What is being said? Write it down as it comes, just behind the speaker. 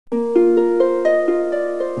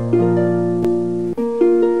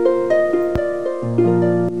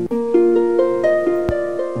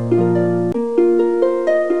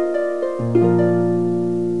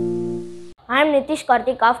Nithish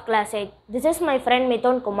Karthik of class 8. This is my friend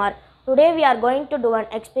Mithun Kumar. Today we are going to do an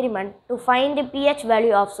experiment to find the pH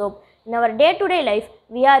value of soap. In our day-to-day life,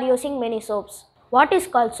 we are using many soaps. What is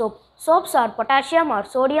called soap? Soaps are potassium or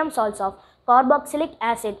sodium salts of carboxylic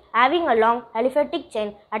acid having a long aliphatic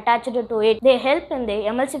chain attached to it. They help in the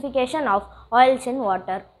emulsification of oils in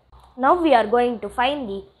water. Now we are going to find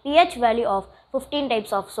the pH value of 15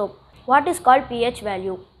 types of soap. What is called pH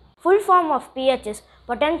value? Full form of pH is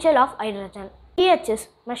potential of hydrogen. pH is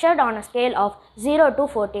measured on a scale of 0 to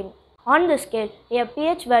 14. On this scale, a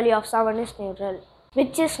pH value of 7 is neutral,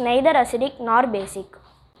 which is neither acidic nor basic.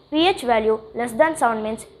 pH value less than 7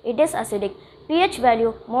 means it is acidic. pH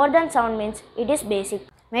value more than 7 means it is basic.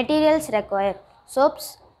 Materials required: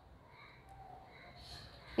 soaps,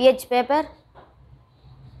 pH paper,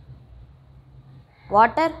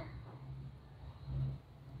 water,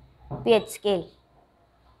 pH scale.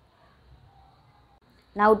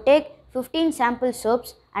 Now take 15 sample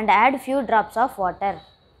soaps and add few drops of water.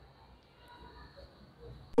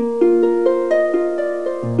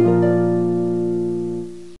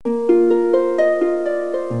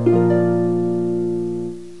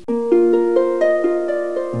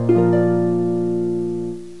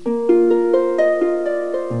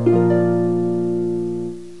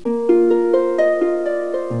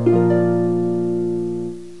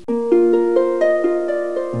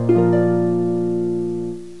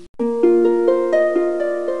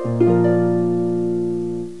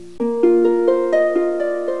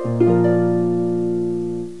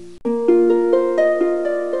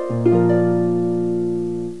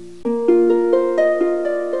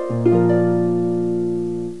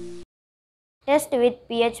 Test with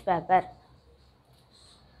pH paper.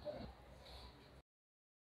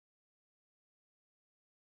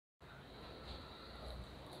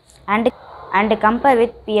 And compare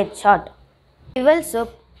with pH chart. Fuel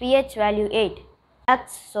soap pH value 8.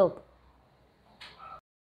 Axe soap.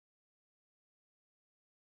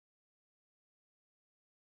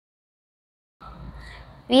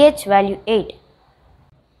 pH value 8.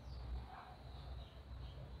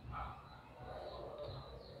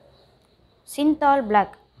 Synthol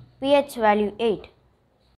black pH value 8.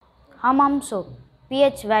 Hammam soap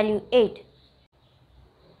pH value 8.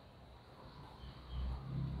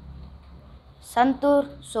 Santur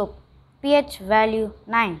soap pH value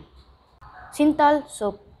 9. Synthol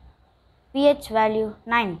soap pH value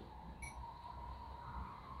 9.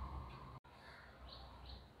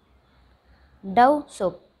 Dove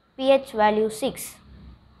soap pH value 6.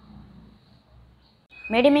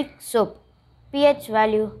 Medimic soap pH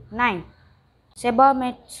value 9.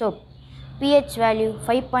 Sebamed soap pH value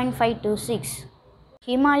 5.5 to 6.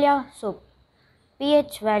 Himalaya soap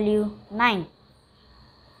pH value 9.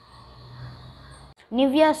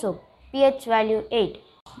 Nivea soap pH value 8.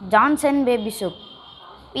 Johnson baby soap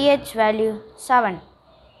pH value 7.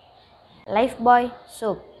 Lifebuoy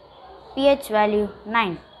soap pH value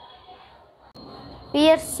 9.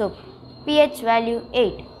 Pierce soap pH value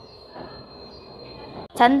 8.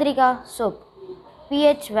 Chandrika soap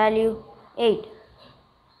pH value 8.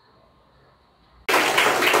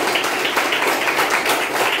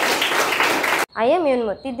 I am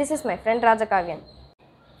Moorthy. This is my friend Kaviyan.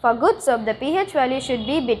 For good soap, the pH value should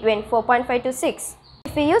be between 4.5 to 6.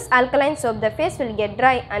 If we use alkaline soap, the face will get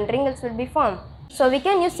dry and wrinkles will be formed. So we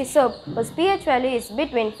can use the soap whose pH value is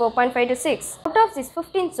between 4.5 to 6. Out of these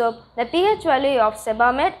 15 soap, the pH value of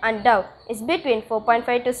Sebamed and Dove is between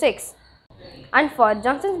 4.5 to 6. And for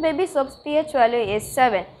Johnson's baby soap's pH value is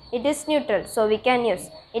 7. It is neutral, so we can use.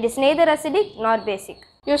 It is neither acidic nor basic.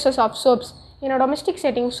 Uses of soaps. In a domestic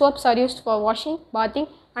setting, soaps are used for washing, bathing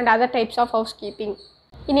and other types of housekeeping.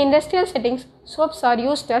 In industrial settings, soaps are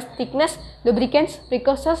used as thickeners, lubricants,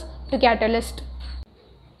 precursors to catalysts.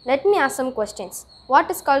 Let me ask some questions.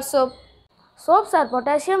 What is called soap? Soaps are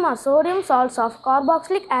potassium or sodium salts of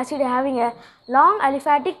carboxylic acid having a long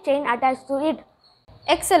aliphatic chain attached to it.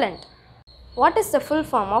 Excellent. What is the full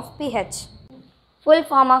form of pH? Full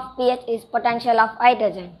form of pH is potential of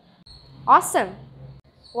hydrogen. Awesome.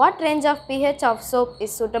 What range of pH of soap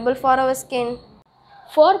is suitable for our skin?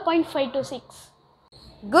 4.5 to 6.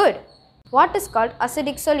 Good. What is called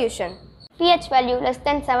acidic solution? pH value less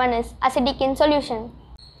than 7 is acidic in solution.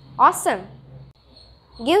 Awesome.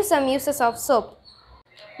 Give some uses of soap.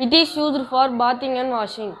 It is used for bathing and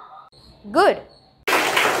washing. Good.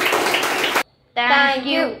 Thank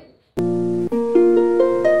you.